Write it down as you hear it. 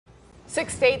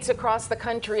6 states across the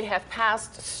country have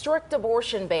passed strict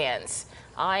abortion bans,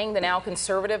 eyeing the now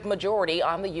conservative majority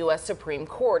on the U.S. Supreme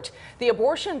Court. The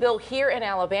abortion bill here in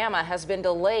Alabama has been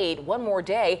delayed one more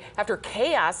day after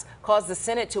chaos caused the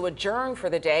Senate to adjourn for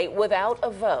the day without a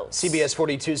vote. CBS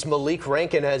 42's Malik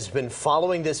Rankin has been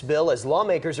following this bill as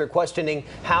lawmakers are questioning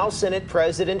how Senate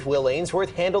President Will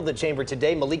Ainsworth handled the chamber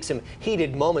today. Malik, some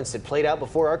heated moments that played out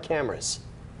before our cameras.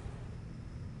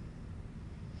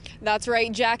 That's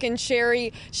right, Jack and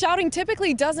Sherry. Shouting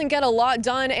typically doesn't get a lot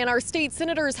done, and our state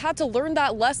senators had to learn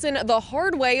that lesson the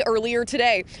hard way earlier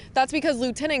today. That's because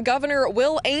Lieutenant Governor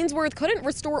Will Ainsworth couldn't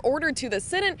restore order to the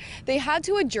Senate. They had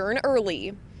to adjourn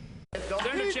early.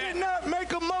 He did not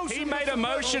make a motion. He made a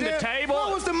motion to table.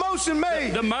 What was the motion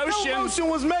made? The motion. No motion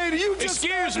was made. You just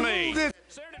excuse me.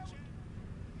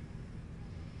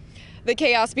 The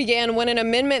chaos began when an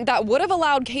amendment that would have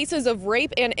allowed cases of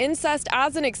rape and incest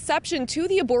as an exception to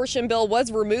the abortion bill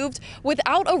was removed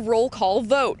without a roll call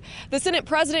vote. The Senate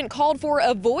president called for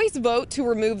a voice vote to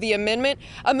remove the amendment,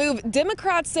 a move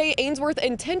Democrats say Ainsworth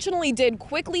intentionally did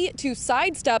quickly to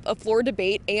sidestep a floor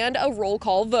debate and a roll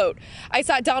call vote. I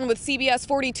sat down with CBS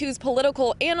 42's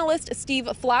political analyst Steve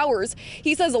Flowers.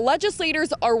 He says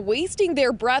legislators are wasting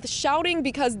their breath shouting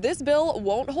because this bill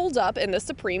won't hold up in the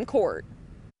Supreme Court.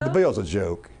 The bill's a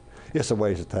joke. It's a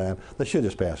waste of time. They should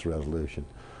just pass a resolution.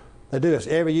 They do this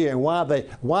every year, and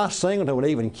why Singleton would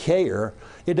even care?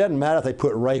 It doesn't matter if they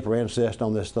put rape or incest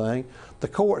on this thing. The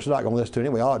court's not going to listen to it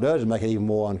anyway. All it does is make it even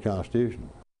more unconstitutional.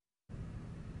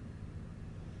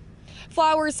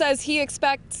 Flowers says he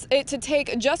expects it to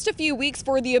take just a few weeks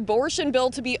for the abortion bill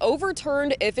to be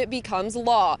overturned if it becomes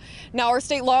law. Now, our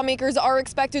state lawmakers are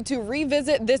expected to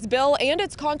revisit this bill and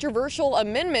its controversial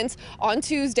amendments on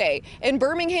Tuesday. In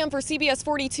Birmingham for CBS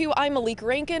 42, I'm Malik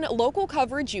Rankin, local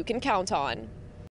coverage you can count on.